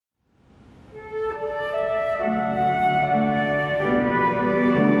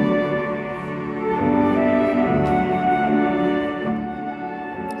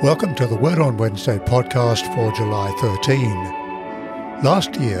Welcome to the Word on Wednesday podcast for July 13.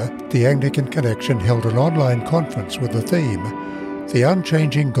 Last year, the Anglican Connection held an online conference with the theme, The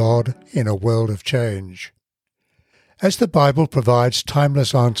Unchanging God in a World of Change. As the Bible provides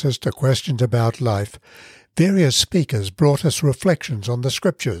timeless answers to questions about life, various speakers brought us reflections on the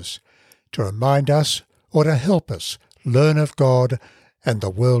Scriptures to remind us or to help us learn of God and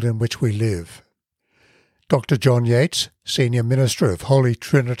the world in which we live. Dr. John Yates, Senior Minister of Holy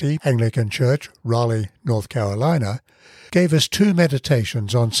Trinity Anglican Church, Raleigh, North Carolina, gave us two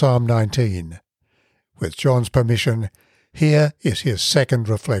meditations on Psalm 19. With John's permission, here is his second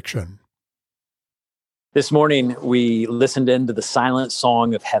reflection. This morning, we listened into the silent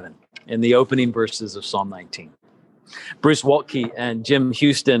song of heaven in the opening verses of Psalm 19. Bruce Waltke and Jim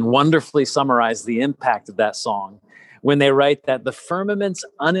Houston wonderfully summarized the impact of that song when they write that the firmament's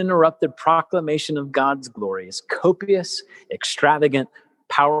uninterrupted proclamation of God's glory is copious, extravagant,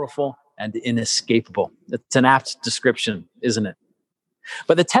 powerful, and inescapable. It's an apt description, isn't it?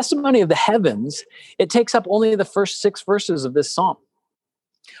 But the testimony of the heavens, it takes up only the first 6 verses of this psalm.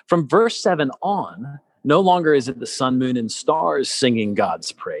 From verse 7 on, no longer is it the sun, moon, and stars singing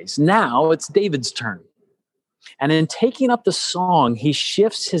God's praise. Now it's David's turn. And in taking up the song, he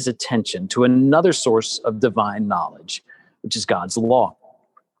shifts his attention to another source of divine knowledge, which is God's law.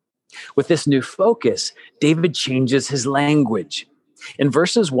 With this new focus, David changes his language. In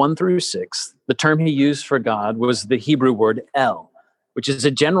verses 1 through 6, the term he used for God was the Hebrew word El, which is a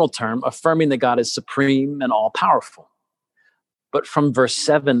general term affirming that God is supreme and all-powerful. But from verse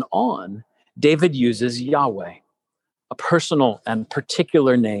 7 on, David uses Yahweh, a personal and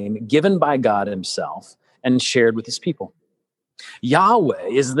particular name given by God himself and shared with his people. Yahweh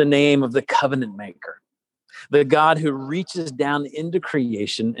is the name of the covenant maker, the God who reaches down into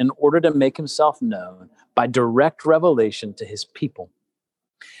creation in order to make himself known by direct revelation to his people.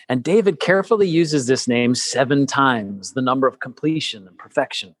 And David carefully uses this name 7 times, the number of completion and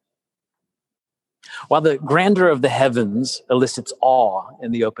perfection. While the grandeur of the heavens elicits awe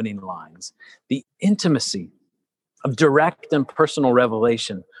in the opening lines, the intimacy of direct and personal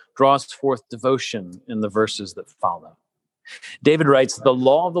revelation draws forth devotion in the verses that follow. David writes, "The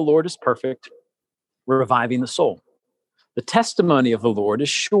law of the Lord is perfect, reviving the soul. The testimony of the Lord is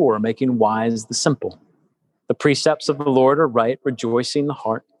sure, making wise the simple. The precepts of the Lord are right, rejoicing the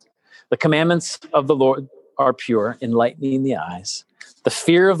heart. The commandments of the Lord are pure, enlightening the eyes. The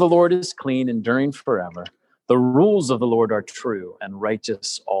fear of the Lord is clean, enduring forever. The rules of the Lord are true and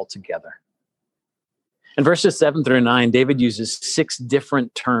righteous altogether." In verses 7 through 9, David uses 6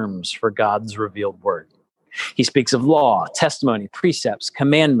 different terms for God's revealed word. He speaks of law, testimony, precepts,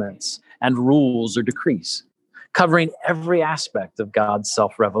 commandments, and rules or decrees, covering every aspect of God's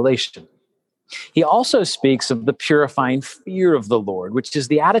self-revelation. He also speaks of the purifying fear of the Lord, which is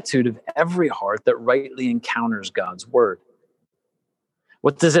the attitude of every heart that rightly encounters God's word.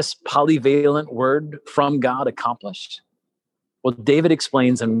 What does this polyvalent word from God accomplish? Well, David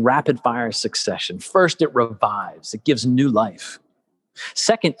explains in rapid-fire succession. First, it revives. It gives new life.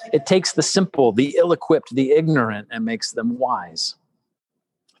 Second, it takes the simple, the ill-equipped, the ignorant, and makes them wise.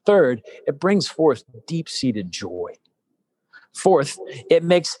 Third, it brings forth deep-seated joy. Fourth, it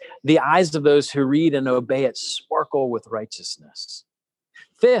makes the eyes of those who read and obey it sparkle with righteousness.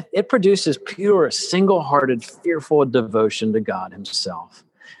 Fifth, it produces pure, single-hearted, fearful devotion to God himself.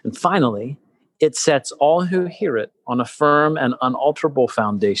 And finally, it sets all who hear it on a firm and unalterable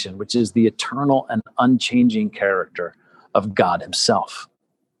foundation, which is the eternal and unchanging character of God himself.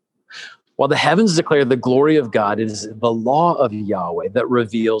 While the heavens declare the glory of God, it is the law of Yahweh that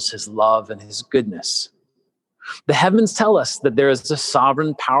reveals his love and his goodness. The heavens tell us that there is a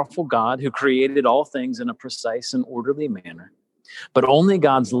sovereign, powerful God who created all things in a precise and orderly manner. But only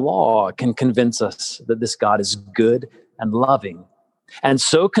God's law can convince us that this God is good and loving, and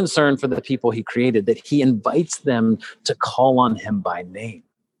so concerned for the people he created that he invites them to call on him by name.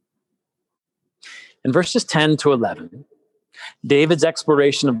 In verses 10 to 11, David's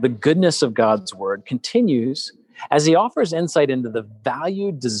exploration of the goodness of God's word continues as he offers insight into the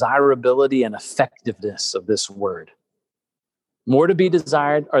value, desirability, and effectiveness of this word. More to be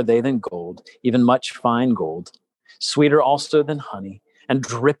desired are they than gold, even much fine gold, sweeter also than honey, and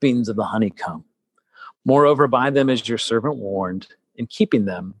drippings of the honeycomb. Moreover, by them is your servant warned. In keeping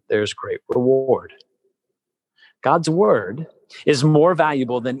them, there's great reward. God's word is more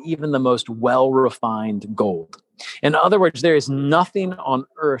valuable than even the most well-refined gold. In other words, there is nothing on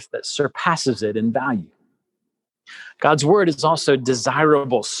earth that surpasses it in value. God's word is also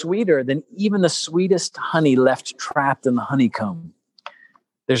desirable, sweeter than even the sweetest honey left trapped in the honeycomb.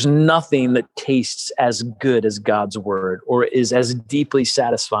 There's nothing that tastes as good as God's word or is as deeply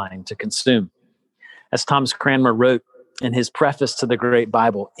satisfying to consume. As Thomas Cranmer wrote in his preface to the Great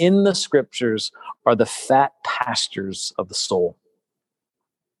Bible, in the scriptures are the fat pastures of the soul.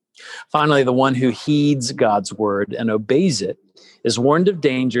 Finally, the one who heeds God's word and obeys it is warned of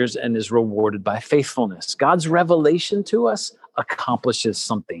dangers and is rewarded by faithfulness. God's revelation to us accomplishes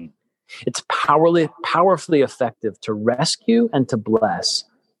something. It's powerfully effective to rescue and to bless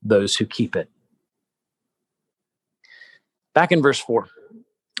those who keep it. Back in verse 4,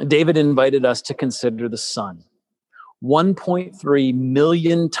 David invited us to consider the sun, 1.3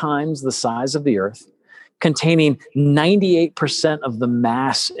 million times the size of the earth, containing 98% of the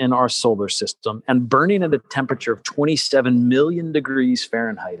mass in our solar system and burning at a temperature of 27 million degrees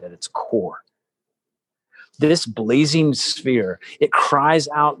Fahrenheit at its core. This blazing sphere, it cries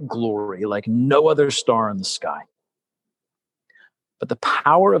out glory like no other star in the sky. But the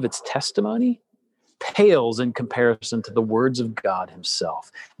power of its testimony pales in comparison to the words of God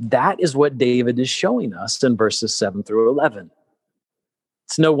himself. That is what David is showing us in verses 7 through 11.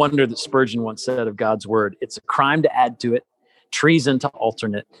 It's no wonder that Spurgeon once said of God's word, it's a crime to add to it, treason to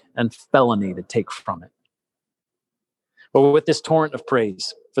alternate, and felony to take from it. But with this torrent of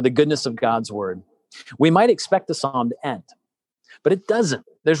praise for the goodness of God's word, we might expect the psalm to end, but it doesn't.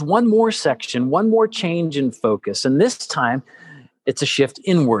 There's one more section, one more change in focus, and this time it's a shift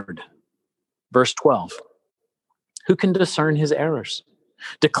inward. Verse 12, who can discern his errors?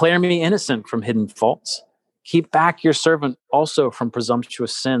 Declare me innocent from hidden faults. Keep back your servant also from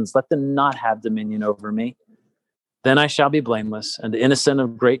presumptuous sins. Let them not have dominion over me. Then I shall be blameless and innocent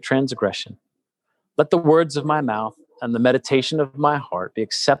of great transgression. Let the words of my mouth and the meditation of my heart be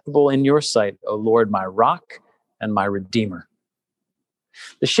acceptable in your sight, O Lord, my rock and my redeemer.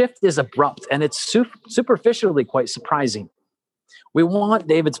 The shift is abrupt and it's superficially quite surprising. We want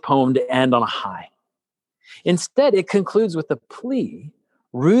David's poem to end on a high. Instead, it concludes with a plea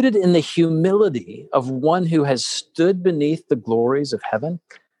rooted in the humility of one who has stood beneath the glories of heaven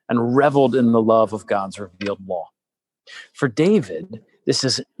and reveled in the love of God's revealed law. For David, this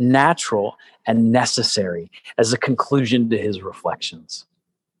is natural and necessary as a conclusion to his reflections.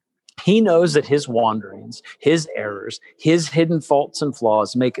 He knows that his wanderings, his errors, his hidden faults and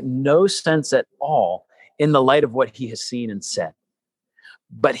flaws make no sense at all in the light of what he has seen and said.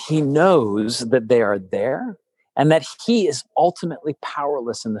 But he knows that they are there and that he is ultimately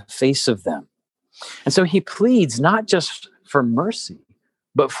powerless in the face of them. And so he pleads not just for mercy,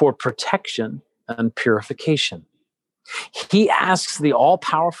 but for protection and purification. He asks the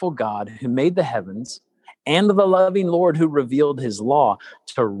all-powerful God who made the heavens and the loving Lord who revealed his law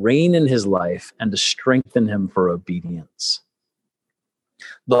to reign in his life and to strengthen him for obedience.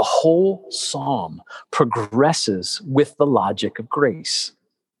 The whole psalm progresses with the logic of grace.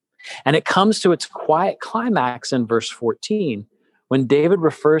 And it comes to its quiet climax in verse 14 when David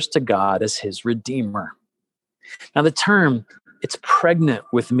refers to God as his Redeemer. Now, the term, it's pregnant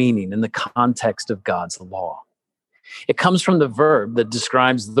with meaning in the context of God's law. It comes from the verb that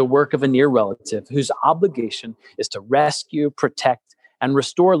describes the work of a near relative whose obligation is to rescue, protect, and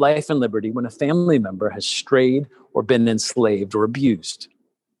restore life and liberty when a family member has strayed or been enslaved or abused.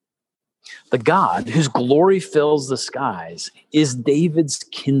 The God whose glory fills the skies is David's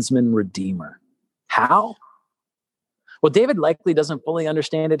kinsman redeemer. How? Well, David likely doesn't fully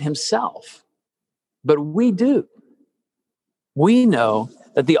understand it himself, but we do. We know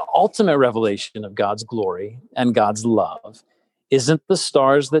that the ultimate revelation of God's glory and God's love isn't the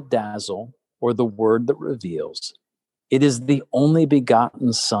stars that dazzle or the word that reveals. It is the only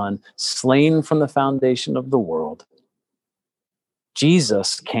begotten Son, slain from the foundation of the world.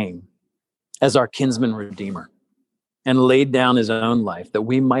 Jesus came as our kinsman redeemer and laid down his own life that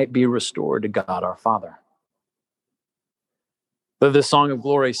we might be restored to God our Father. Though the song of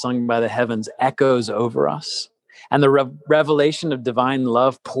glory sung by the heavens echoes over us and the revelation of divine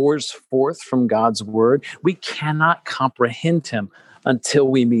love pours forth from God's word, we cannot comprehend him until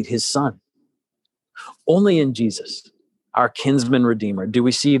we meet his Son. Only in Jesus, our kinsman redeemer, do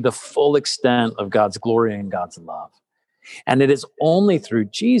we see the full extent of God's glory and God's love. And it is only through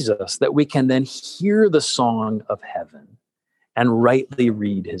Jesus that we can then hear the song of heaven and rightly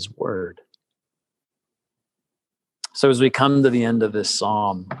read his word. So as we come to the end of this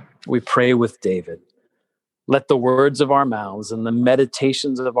psalm, we pray with David, let the words of our mouths and the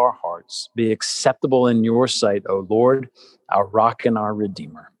meditations of our hearts be acceptable in your sight, O Lord, our rock and our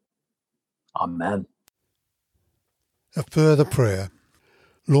redeemer. Amen. A further prayer.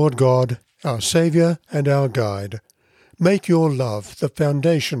 Lord God, our Saviour and our guide, make your love the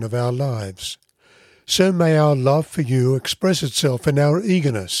foundation of our lives. so may our love for you express itself in our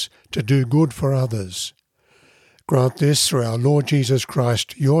eagerness to do good for others. Grant this through our Lord Jesus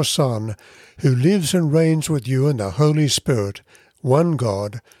Christ, your Son, who lives and reigns with you in the Holy Spirit, one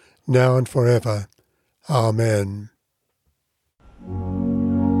God, now and forever. Amen.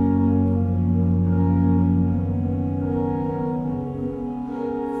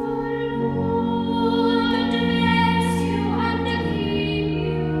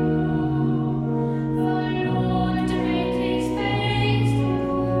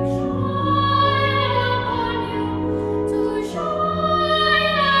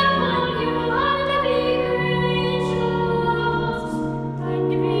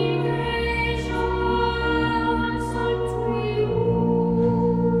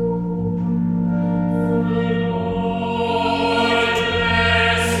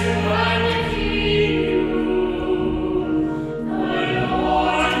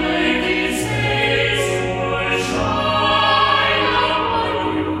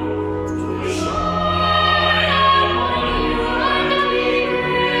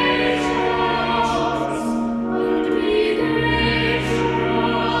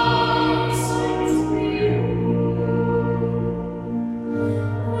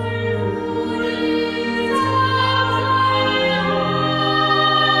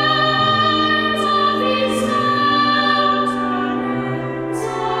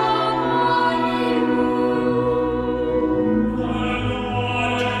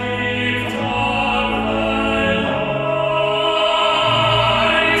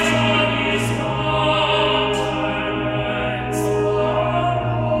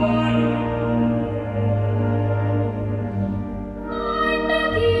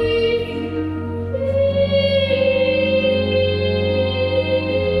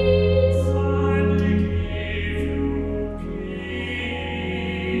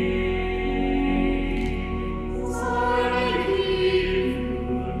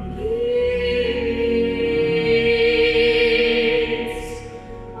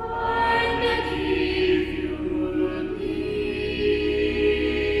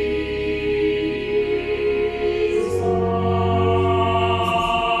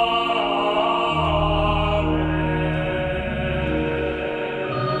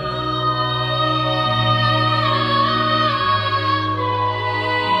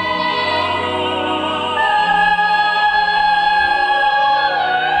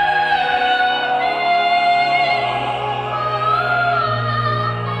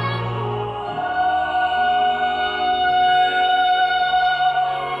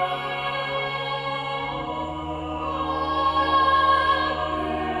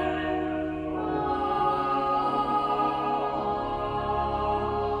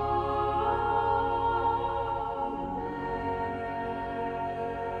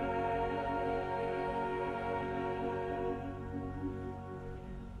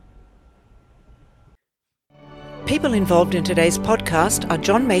 People involved in today's podcast are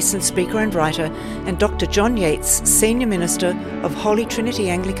John Mason, speaker and writer, and Dr. John Yates, Senior Minister of Holy Trinity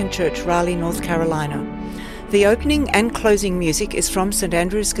Anglican Church, Raleigh, North Carolina. The opening and closing music is from St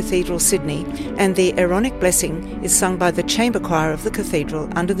Andrew's Cathedral, Sydney, and the Aaronic Blessing is sung by the Chamber Choir of the Cathedral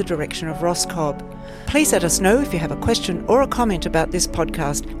under the direction of Ross Cobb. Please let us know if you have a question or a comment about this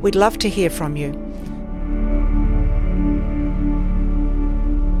podcast. We'd love to hear from you.